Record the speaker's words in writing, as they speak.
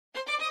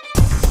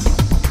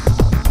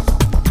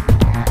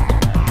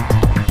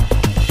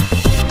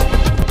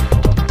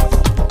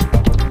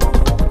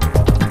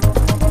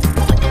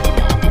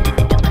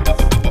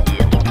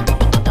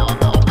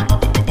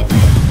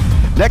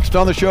Next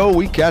on the show,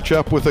 we catch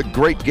up with a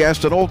great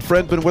guest, an old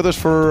friend, been with us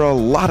for a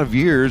lot of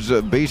years,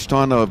 based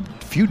on a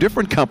few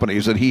different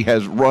companies that he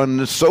has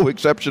run so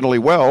exceptionally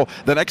well,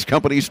 the next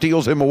company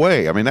steals him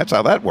away. I mean, that's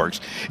how that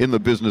works in the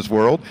business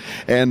world.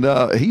 And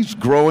he's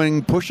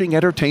growing, pushing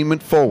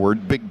entertainment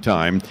forward big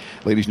time.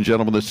 Ladies and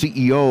gentlemen, the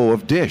CEO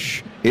of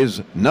Dish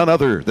is none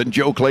other than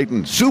Joe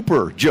Clayton.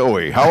 Super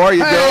Joey. How are you,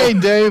 Joe? Hey,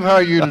 Dave. How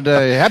are you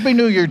today? Happy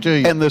New Year to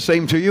you. And the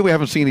same to you. We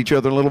haven't seen each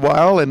other in a little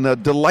while,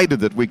 and delighted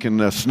that we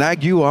can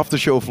snag you off the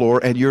show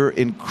floor and your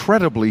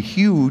incredibly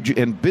huge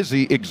and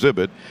busy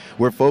exhibit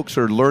where folks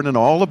are learning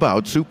all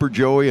about Super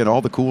Joey and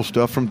all the cool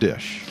stuff from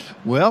Dish.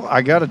 Well,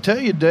 I got to tell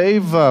you,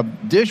 Dave,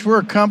 Dish, we're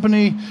a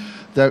company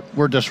that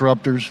we're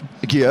disruptors.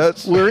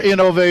 Yes. We're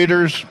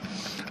innovators.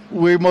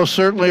 We most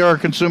certainly are a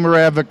consumer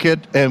advocate,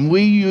 and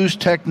we use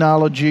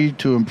technology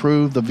to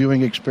improve the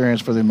viewing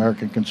experience for the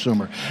American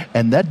consumer.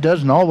 And that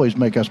doesn't always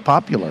make us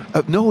popular.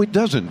 No, it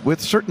doesn't. With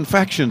certain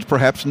factions,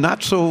 perhaps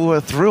not so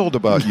thrilled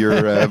about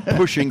your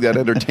pushing that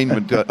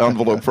entertainment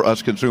envelope for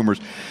us consumers.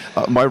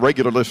 My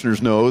regular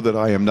listeners know that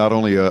I am not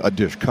only a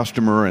Dish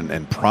customer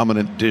and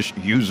prominent Dish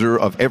user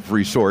of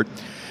every sort,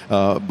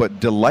 but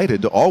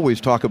delighted to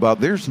always talk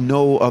about there's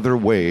no other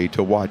way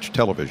to watch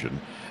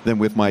television than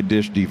with my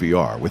Dish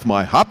DVR, with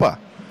my Hopper.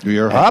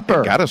 Your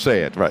Hopper. Gotta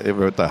say it, right,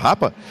 with the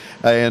Hopper.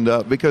 And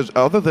because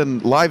other than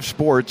live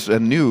sports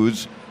and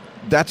news,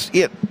 that's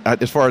it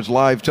as far as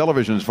live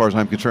television, as far as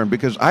I'm concerned,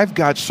 because I've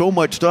got so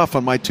much stuff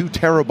on my 2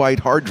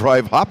 terabyte hard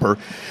drive Hopper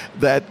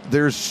that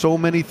there's so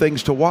many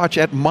things to watch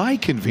at my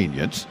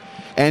convenience.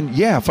 And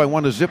yeah, if I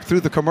want to zip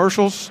through the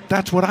commercials,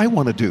 that's what I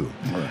want to do.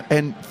 Right.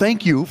 And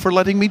thank you for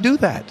letting me do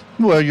that.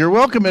 Well, you're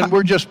welcome, and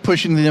we're just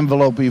pushing the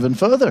envelope even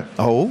further.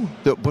 Oh,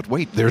 but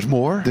wait, there's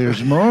more?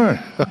 There's more.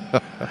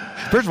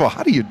 First of all,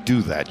 how do you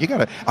do that? You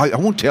gotta. I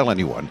won't tell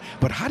anyone,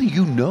 but how do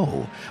you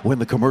know when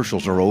the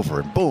commercials are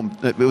over and boom,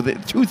 within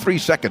 2-3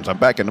 seconds, I'm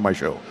back into my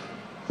show?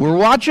 We're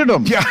watching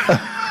them.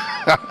 Yeah.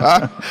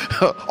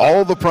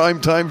 All the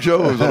primetime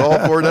shows on all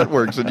 4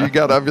 networks, and you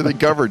got everything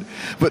covered.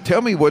 But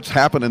tell me what's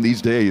happening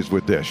these days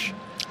with Dish.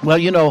 Well,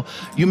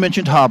 you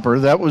mentioned Hopper.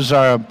 That was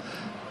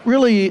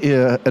really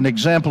an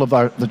example of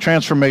the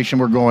transformation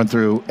we're going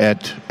through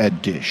at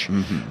Dish.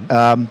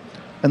 Mm-hmm.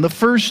 And the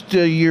first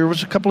year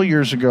was a couple of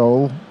years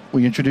ago.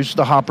 We introduced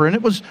the Hopper, and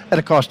it was at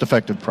a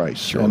cost-effective price.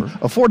 Sure. And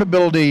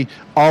affordability,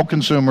 all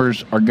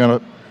consumers are going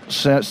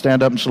to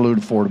stand up and salute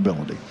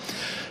affordability.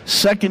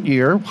 Second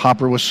year,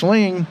 Hopper was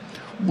Sling.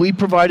 We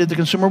provided the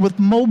consumer with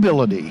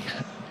mobility.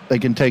 They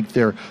can take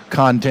their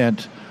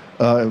content,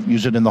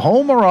 use it in the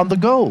home or on the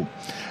go.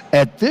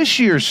 At this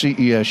year's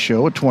CES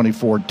show, at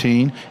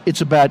 2014,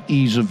 it's about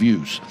ease of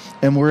use.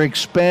 And we're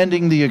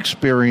expanding the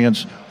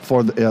experience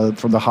for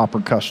the Hopper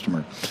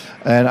customer.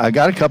 And I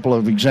got a couple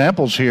of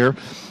examples here.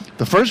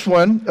 The first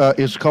one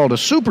is called a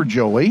Super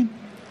Joey.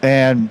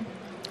 And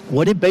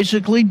what it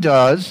basically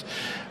does,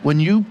 when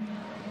you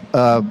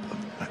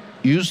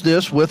use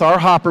this with our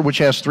Hopper, which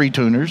has 3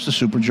 tuners. The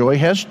Super Joey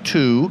has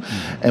 2.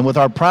 Mm-hmm. And with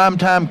our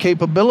primetime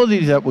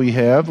capability that we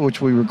have,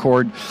 which we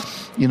record,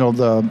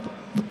 the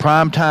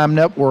primetime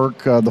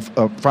network, the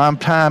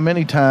primetime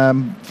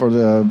anytime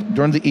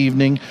during the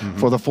evening, mm-hmm.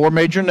 for the 4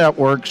 major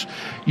networks,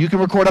 you can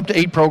record up to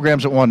 8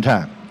 programs at one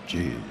time.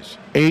 Jeez.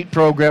 8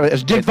 programs.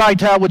 As Dick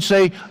Vitale would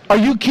say, are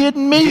you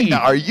kidding me? Yeah,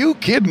 are you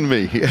kidding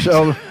me?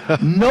 So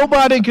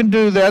nobody can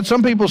do that.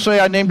 Some people say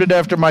I named it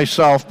after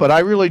myself, but I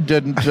really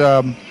didn't.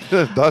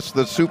 Thus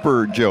the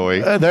Super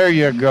Joey. There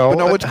you go. But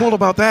no, what's cool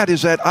about that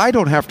is that I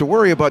don't have to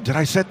worry about, did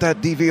I set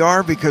that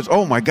DVR? Because,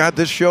 oh my God,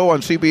 this show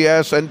on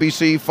CBS,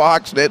 NBC,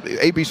 Fox,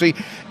 ABC,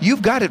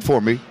 you've got it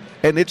for me.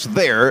 And it's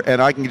there, and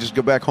I can just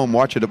go back home,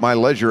 watch it at my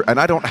leisure, and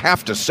I don't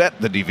have to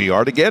set the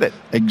DVR to get it.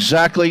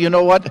 Exactly. You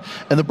know what?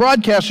 And the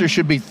broadcasters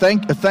should be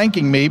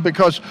thanking me,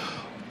 because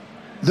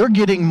they're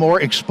getting more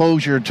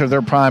exposure to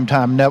their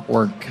primetime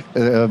network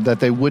that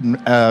they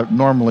wouldn't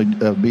normally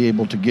be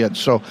able to get.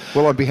 So,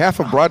 well, on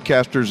behalf of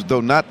broadcasters, though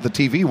not the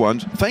TV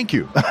ones, thank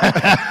you.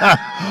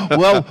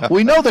 Well,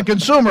 we know the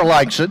consumer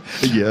likes it.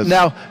 Yes.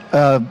 Now,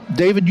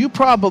 David, you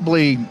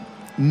probably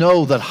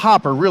know that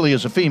Hopper really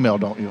is a female,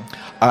 don't you?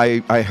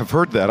 I have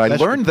heard that. I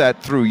learned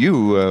that through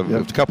you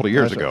a couple of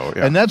years ago.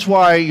 Yeah. And that's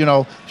why,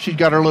 she's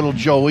got her little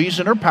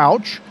Joeys in her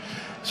pouch.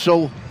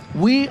 So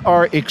we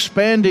are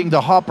expanding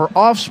the Hopper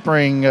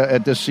offspring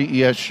at the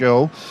CES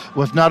show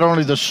with not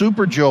only the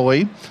Super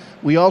Joey,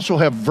 we also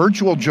have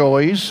virtual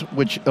Joeys,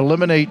 which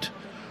eliminate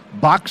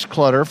box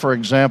clutter. For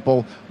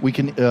example, we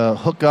can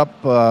hook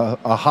up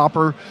a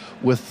Hopper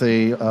with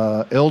a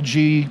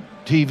LG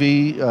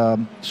TV,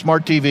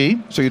 smart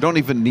TV. So you don't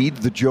even need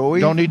the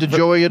Joey? Don't need the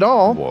Joey at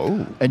all.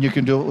 Whoa. And you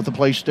can do it with the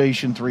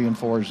PlayStation 3 and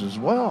 4s as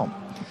well.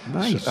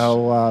 Nice.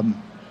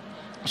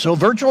 So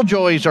virtual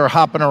Joeys are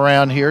hopping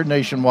around here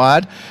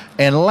nationwide.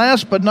 And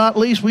last but not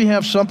least, we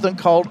have something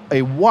called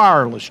a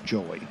wireless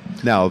Joey.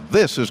 Now,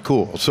 this is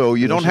cool. So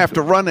you don't have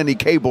to run any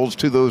cables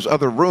to those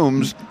other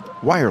rooms.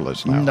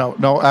 Wireless now.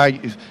 No.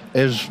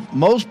 As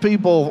most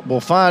people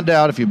will find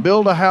out, if you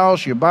build a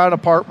house, you buy an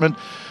apartment,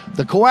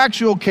 the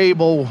coaxial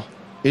cable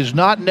is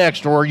not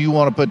next to where you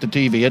want to put the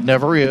TV. It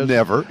never is.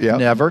 Never, yeah.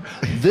 Never.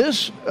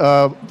 This,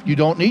 you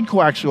don't need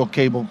coaxial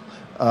cable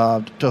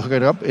to hook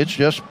it up. It's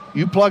just,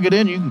 you plug it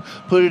in, you can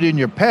put it in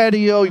your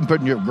patio, you can put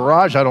it in your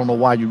garage. I don't know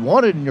why you'd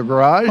want it in your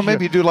garage. Well,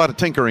 maybe you do a lot of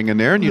tinkering in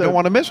there and you don't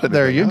want to miss it.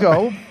 There you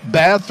go.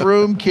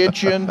 Bathroom,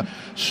 kitchen.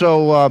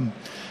 So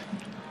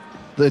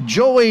the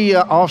Joey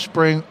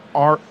offspring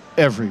are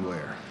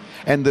everywhere.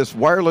 And this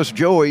wireless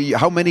Joey,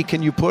 how many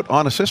can you put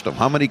on a system?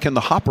 How many can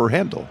the Hopper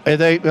handle?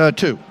 They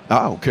 2.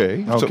 Ah,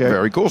 okay. So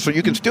very cool. So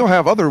you can still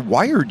have other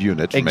wired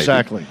units,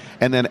 exactly. Maybe,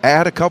 and then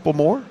add a couple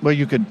more? Well,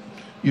 you can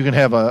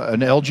have an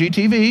LG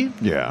TV,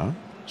 yeah,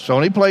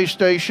 Sony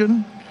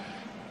PlayStation,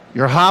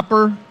 your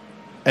Hopper,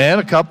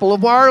 and a couple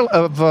of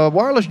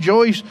wireless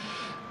Joeys.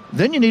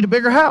 Then you need a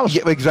bigger house.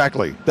 Yeah,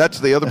 exactly. That's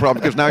the other problem,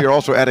 because now you're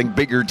also adding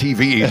bigger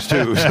TVs,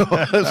 too.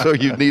 So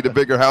you need a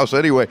bigger house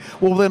anyway.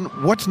 Well, then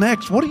what's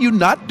next? What are you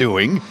not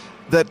doing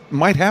that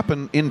might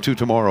happen into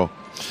tomorrow?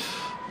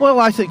 Well,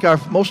 I think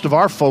most of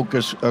our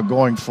focus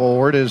going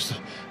forward is,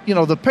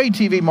 the pay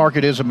TV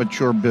market is a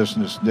mature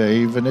business,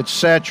 Dave, and it's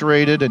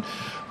saturated. And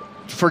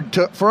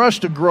for us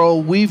to grow,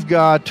 we've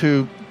got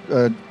to,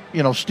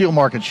 steal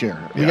market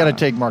share. We got to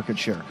take market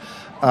share.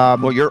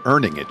 Well, you're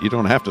earning it. You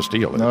don't have to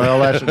steal it. No,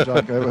 that's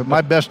exactly. My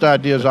best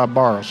ideas I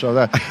borrow, so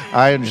that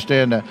I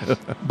understand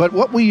that. But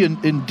what we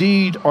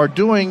indeed are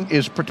doing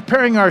is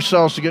preparing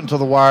ourselves to get into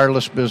the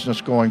wireless business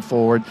going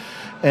forward,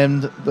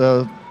 and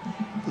the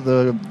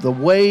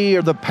way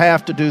or the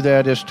path to do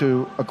that is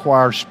to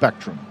acquire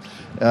spectrum.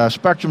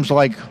 Spectrum's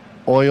like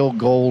oil,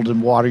 gold,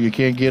 and water. You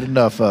can't get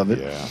enough of it.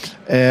 Yeah.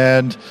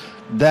 And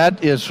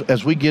that is,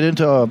 as we get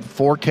into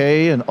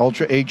 4K and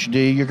Ultra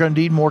HD, you're going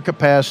to need more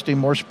capacity,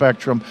 more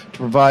spectrum to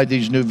provide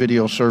these new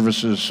video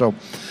services. So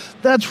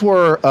that's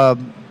where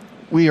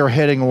we are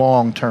heading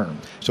long term.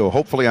 So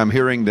hopefully I'm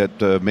hearing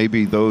that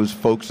maybe those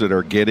folks that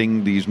are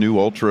getting these new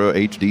Ultra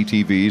HD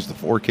TVs, the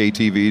 4K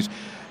TVs,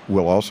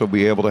 will also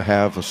be able to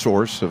have a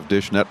source of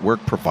Dish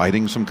Network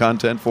providing some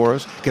content for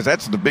us? Because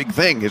that's the big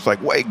thing. It's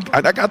like, wait,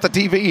 I got the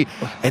TV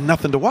and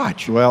nothing to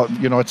watch. Well,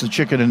 it's a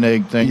chicken and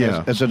egg thing,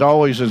 as it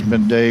always has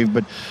been, Dave.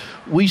 But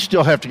we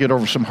still have to get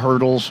over some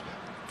hurdles.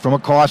 From a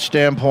cost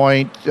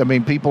standpoint, I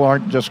mean, people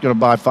aren't just going to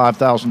buy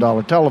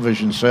 $5,000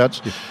 television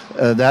sets.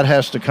 That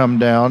has to come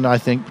down, I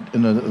think,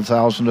 in the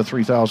 $1,000 to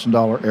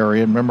 $3,000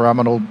 area. And remember, I'm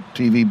an old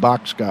TV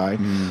box guy.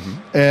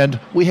 Mm-hmm. And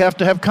we have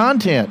to have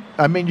content.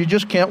 I mean, you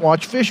just can't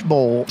watch Fish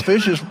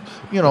is,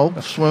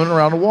 swimming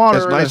around the water.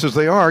 As nice as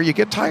they are, you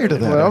get tired of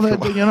that. Well,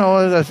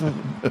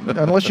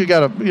 unless you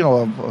got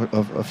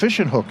a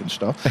fishing hook and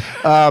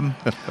stuff. And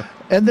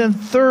then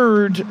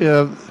third,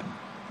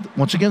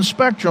 once again,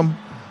 spectrum.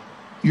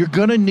 You're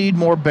going to need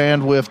more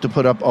bandwidth to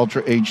put up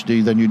Ultra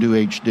HD than you do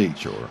HD.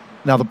 Sure.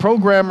 Now, the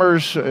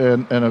programmers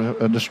and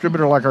a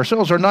distributor like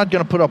ourselves are not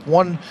going to put up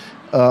one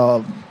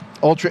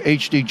Ultra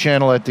HD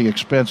channel at the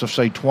expense of,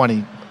 say,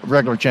 20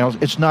 regular channels.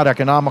 It's not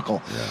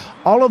economical. Yeah.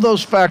 All of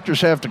those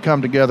factors have to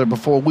come together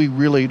before we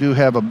really do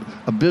have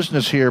a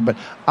business here. But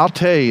I'll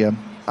tell you,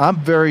 I'm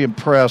very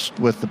impressed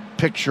with the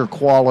picture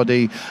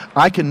quality.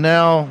 I can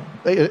now...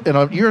 In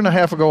a year and a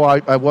half ago,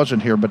 I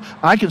wasn't here, but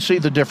I can see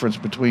the difference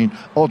between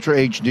Ultra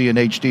HD and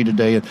HD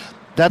today, and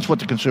that's what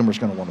the consumer's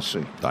going to want to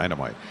see.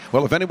 Dynamite.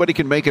 Well, if anybody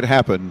can make it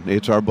happen,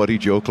 it's our buddy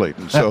Joe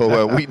Clayton.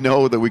 So we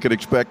know that we can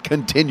expect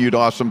continued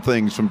awesome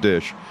things from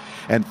Dish.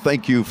 And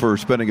thank you for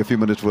spending a few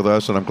minutes with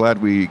us, and I'm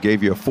glad we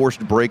gave you a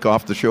forced break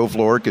off the show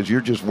floor because you're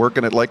just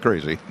working it like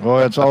crazy. Well,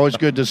 it's always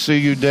good to see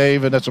you,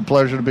 Dave, and it's a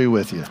pleasure to be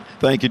with you.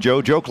 Thank you,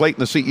 Joe. Joe Clayton,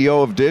 the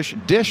CEO of Dish.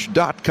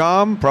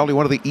 Dish.com, probably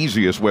one of the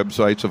easiest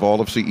websites of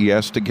all of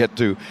CES to get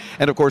to.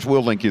 And, of course,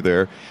 we'll link you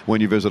there when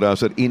you visit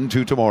us at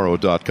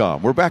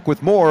intotomorrow.com. We're back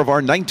with more of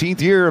our 19th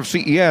year of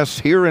CES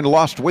here in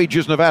Lost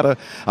Wages, Nevada.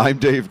 I'm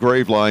Dave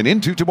Graveline.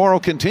 Into Tomorrow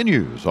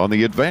continues on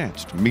the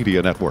Advanced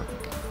Media Network.